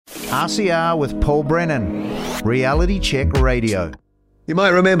RCR with Paul Brennan, Reality Check Radio. You might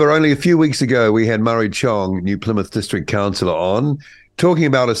remember only a few weeks ago we had Murray CHONG, New Plymouth District Councillor, on, talking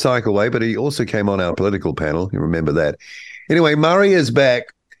about a cycleway, but he also came on our political panel. You remember that. Anyway, Murray is back.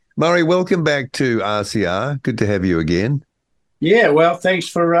 Murray, welcome back to RCR. Good to have you again. Yeah, well, thanks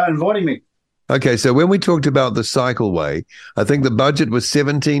for inviting me. Okay, so when we talked about the cycleway, I think the budget was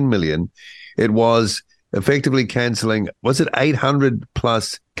 17 million. It was effectively cancelling, was it 800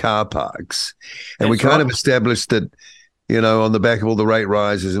 plus car parks? And we kind of established that, you know, on the back of all the rate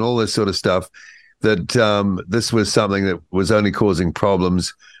rises and all this sort of stuff, that this was something that was only causing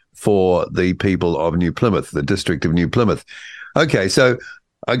problems for the people of New Plymouth, the district of New Plymouth. Okay, so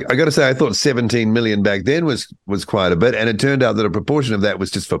I got to say, I thought 17 million back then was quite a bit, and it turned out that a proportion of that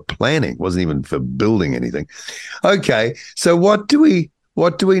was just for planning, wasn't even for building anything. Okay, so what do we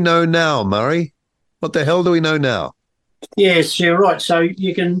know now, Murray? What the hell do we know now? Yes, you're right. So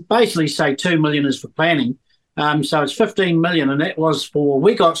you can basically say 2 million is for planning. So it's 15 million, and that was for,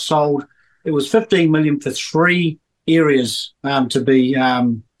 we got sold, it was 15 million for 3 areas to be,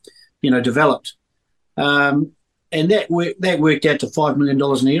 developed. And that worked out to $5 million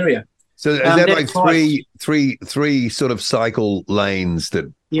an area. So is that like three sort of cycle lanes that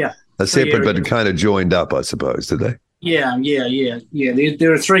are separate but kind of joined up, I suppose, did they? Yeah.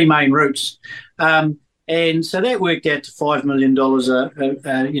 There are 3 main routes. And so that worked out to $5 million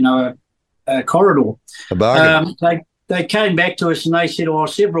a corridor. A bargain. They came back to us and they said,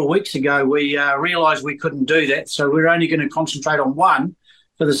 several weeks ago, we realised we couldn't do that, so we're only going to concentrate on one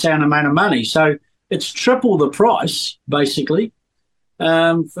for the same amount of money. So it's triple the price, basically,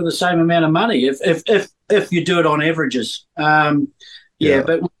 for the same amount of money if you do it on averages.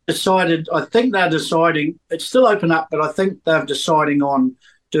 But we decided, I think they're deciding, it's still open up, but I think they're deciding on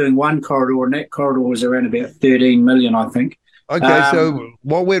doing one corridor, and that corridor was around about 13 million, I think. Okay, so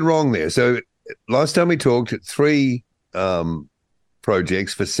what went wrong there? So last time we talked, 3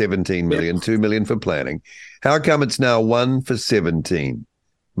 projects for 17 million, 2 million for planning. How come it's now 1 for 17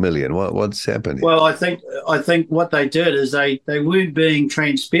 million? What's happened here? Well, I think what they did is they weren't being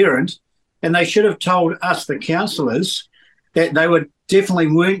transparent, and they should have told us, the councillors, that they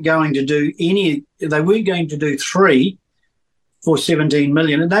weren't going to do 3 for 17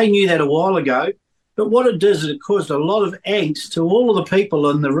 million, and they knew that a while ago. But what it does is it caused a lot of angst to all of the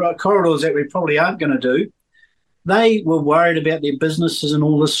people in the corridors that we probably aren't going to do. They were worried about their businesses and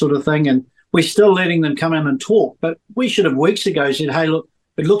all this sort of thing, and we're still letting them come in and talk. But we should have weeks ago said, hey, look,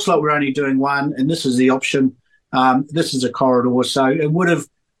 it looks like we're only doing one, and this is the option. This is a corridor. So it would have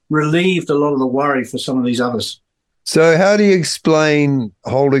relieved a lot of the worry for some of these others. So how do you explain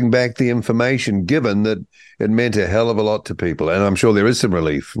holding back the information, given that it meant a hell of a lot to people? And I'm sure there is some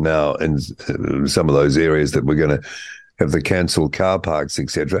relief now in some of those areas that we're going to have the cancelled car parks,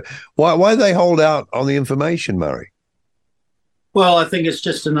 etc. Why do they hold out on the information, Murray? Well, I think it's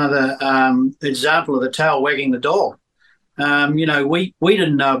just another example of the tail wagging the dog. We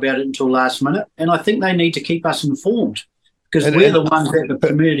didn't know about it until last minute, and I think they need to keep us informed, because we're the ones that the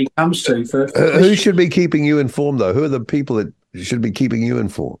community comes to. Who should be keeping you informed, though? Who are the people that should be keeping you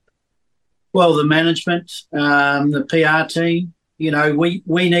informed? Well, the management, the PR team.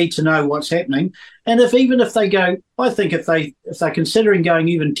 We need to know what's happening. And if they go, I think if they're considering going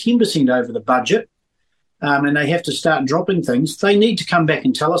even 10% over the budget, and they have to start dropping things, they need to come back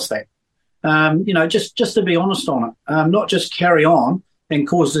and tell us that. Just to be honest on it, not just carry on and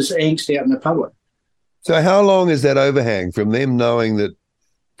cause this angst out in the public. So how long is that overhang from them knowing that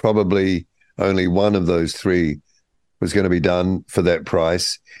probably only one of those 3 was going to be done for that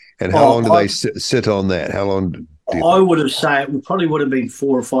price? And how long do they sit on that? How long do you I would have said it probably would have been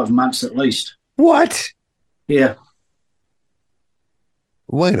 4 or 5 months at least. What? Yeah.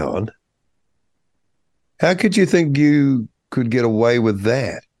 Wait on. How could you think you could get away with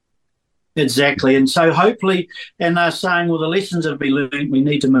that? Exactly. And so hopefully, and they're saying, well, the lessons have been learned, we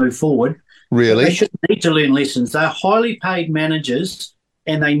need to move forward. Really? They shouldn't need to learn lessons. They're highly paid managers,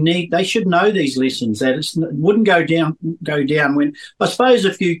 and they should know these lessons, that it wouldn't go down when, I suppose,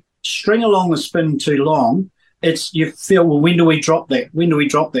 if you string along the spin too long, you feel, well, when do we drop that? When do we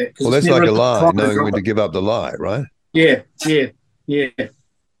drop that? Well, that's like a lie, knowing when to give up the lie, right? Yeah.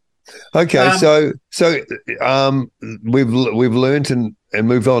 Okay, so we've learned and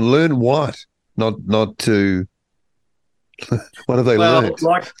moved on. Learn what? Not to. What have they learned?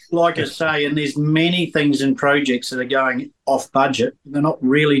 Like I say, and there's many things in projects that are going off budget. They're not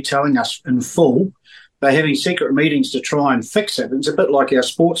really telling us in full. They're having secret meetings to try and fix it. It's a bit like our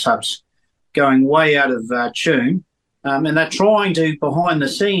sports hubs going way out of tune, and they're trying to, behind the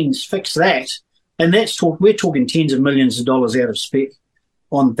scenes, fix that. And we're talking tens of millions of dollars out of spec.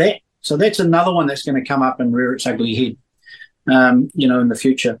 on that. So that's another one that's going to come up and rear its ugly head, in the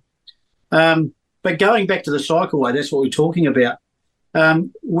future. But going back to the cycleway, that's what we're talking about.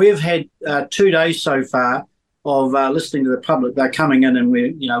 We've had 2 days so far of listening to the public. They're coming in, and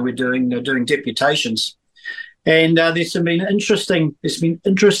we're doing deputations, and there's been interesting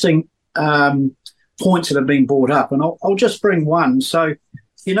points that have been brought up, and I'll just bring one. So,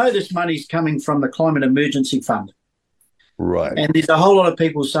 this money's coming from the Climate Emergency Fund. Right. And there's a whole lot of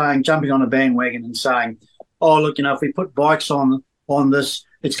people jumping on a bandwagon and saying, oh, look, if we put bikes on this,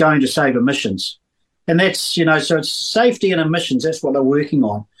 it's going to save emissions. And that's, so it's safety and emissions, that's what they're working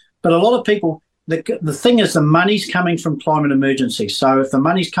on. But a lot of people, the thing is the money's coming from climate emergency. So if the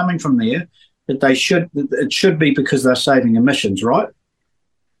money's coming from there, it should be because they're saving emissions, right?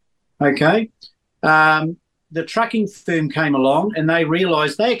 Okay. The trucking firm came along and they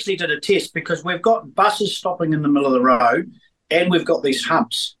realised they actually did a test because we've got buses stopping in the middle of the road and we've got these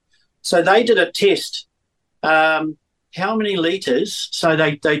humps. So they did a test. How many litres? So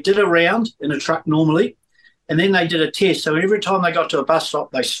they did a round in a truck normally, and then they did a test. So every time they got to a bus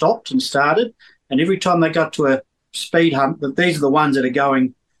stop, they stopped and started. And every time they got to a speed hump, these are the ones that are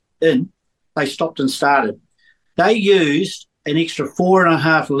going in, they stopped and started. They used an extra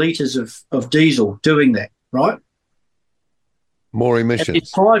 4.5 litres of diesel doing that. Right? More emissions.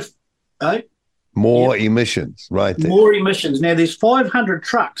 More emissions, right there. More emissions. Now, there's 500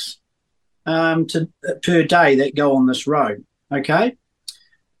 trucks per day that go on this road, okay?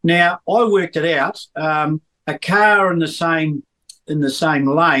 Now, I worked it out. A car in the same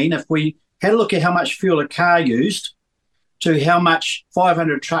lane, if we had a look at how much fuel a car used to how much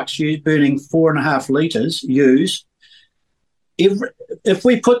 500 trucks burning 4.5 litres use, if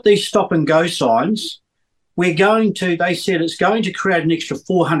we put these stop-and-go signs, they said it's going to create an extra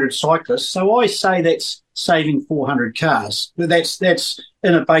 400 cyclists. So I say that's saving 400 cars. That's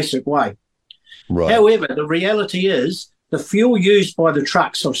in a basic way. Right. However, the reality is the fuel used by the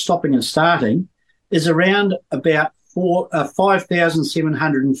trucks of stopping and starting is around about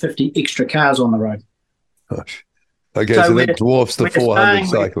 5,750 extra cars on the road. Gosh. Okay, so that dwarfs the 400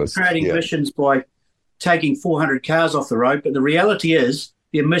 cyclists. We're creating emissions by taking 400 cars off the road, but the reality is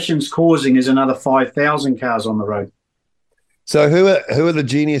the emissions causing is another 5,000 cars on the road. So who are the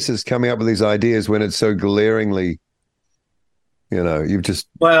geniuses coming up with these ideas when it's so glaringly, you've just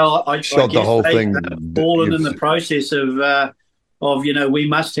shot the whole thing. Fallen in the process of we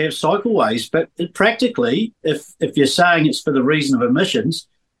must have cycleways. But practically, if you're saying it's for the reason of emissions,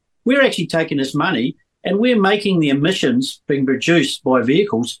 we're actually taking this money and we're making the emissions being produced by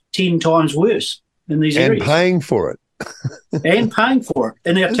vehicles 10 times worse in these areas. And paying for it. And paying for it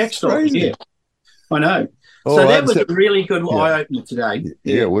in our tax dollars, yeah. I know. Oh, so that was a really good eye-opener today.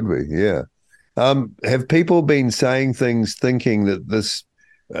 Yeah, it would be, yeah. Have people been saying things thinking that this,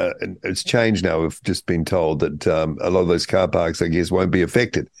 it's changed now, we've just been told that a lot of those car parks, I guess, won't be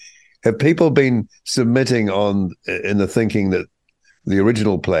affected. Have people been submitting in the thinking that the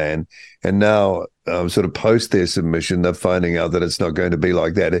original plan, and now sort of post their submission, they're finding out that it's not going to be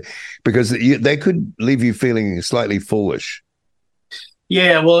like that, because they could leave you feeling slightly foolish.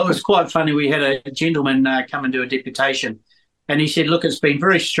 Yeah, well, it was quite funny. We had a gentleman come and do a deputation, and he said, "Look, it's been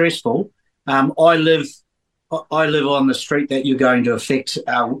very stressful. I live on the street that you're going to affect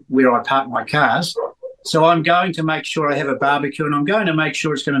where I park my cars. So I'm going to make sure I have a barbecue, and I'm going to make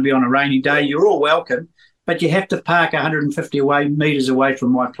sure it's going to be on a rainy day. You're all welcome, but you have to park 150 metres away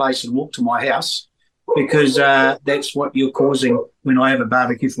from my place and walk to my house, because that's what you're causing when I have a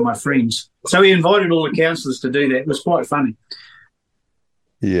barbecue for my friends." So he invited all the councillors to do that. It was quite funny.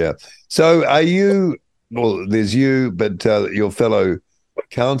 Yeah. So are you, well, there's you, but your fellow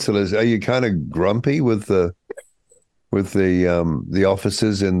councillors, are you kind of grumpy with the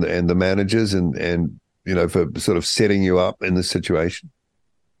officers and the managers and for sort of setting you up in this situation?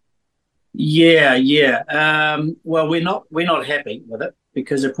 Yeah. Well, we're not happy with it,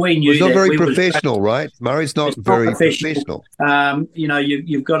 because if we knew it's not very professional, right? Murray's not very professional.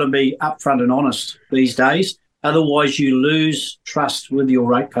 You've got to be upfront and honest these days. Otherwise, you lose trust with your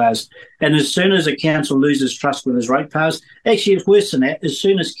ratepayers. And as soon as a council loses trust with his ratepayers, actually, it's worse than that. As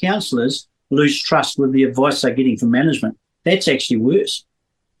soon as councillors lose trust with the advice they're getting from management, that's actually worse.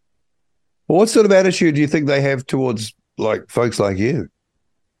 Well, what sort of attitude do you think they have towards folks like you?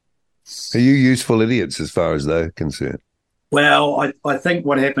 Are you useful idiots as far as they're concerned? Well, I think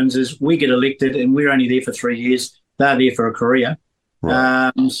what happens is we get elected and we're only there for 3 years. They're there for a career.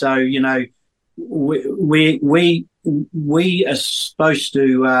 Right. We are supposed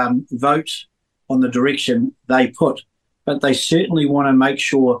to vote on the direction they put, but they certainly want to make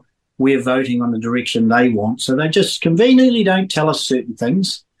sure we're voting on the direction they want. So they just conveniently don't tell us certain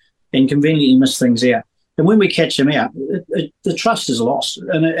things and conveniently miss things out. And when we catch them out, the trust is lost.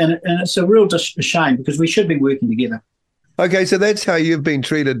 And it's a real shame because we should be working together. Okay, so that's how you've been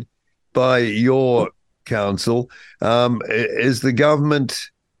treated by your council. Has the government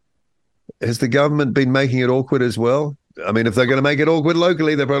been making it awkward as well? I mean, if they're going to make it awkward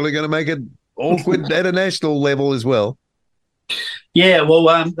locally, they're probably going to make it awkward at a national level as well. Yeah,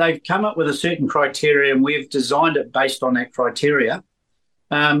 well, they've come up with a certain criteria and we've designed it based on that criteria.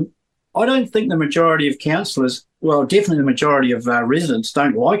 I don't think the majority of councillors, well, definitely the majority of residents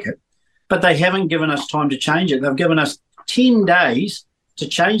don't like it, but they haven't given us time to change it. They've given us 10 days to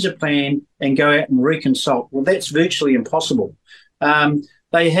change the plan and go out and reconsult. Well, that's virtually impossible.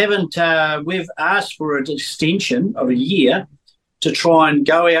 They haven't, we've asked for an extension of a year to try and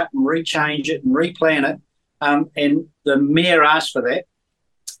go out and rechange it and replan it. And the mayor asked for that.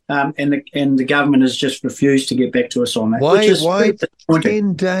 And the government has just refused to get back to us on that. Why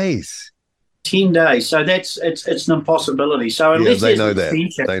 10 days? 10 days. So it's an impossibility. So unless they know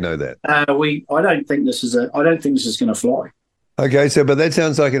that. I don't think this is going to fly. Okay, but that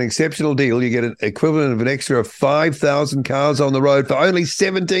sounds like an exceptional deal. You get an equivalent of an extra 5,000 cars on the road for only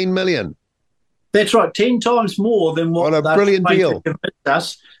 17 million. That's right, 10 times more than what a brilliant deal. Convinced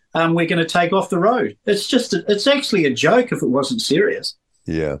us we're going to take off the road. It's actually a joke if it wasn't serious.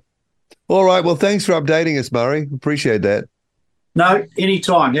 Yeah. All right. Well, thanks for updating us, Murray. Appreciate that. No,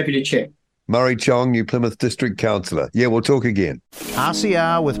 anytime. Happy to chat. Murray Chong, New Plymouth District Councillor. Yeah, we'll talk again.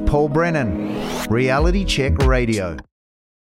 RCR with Paul Brennan. Reality Check Radio.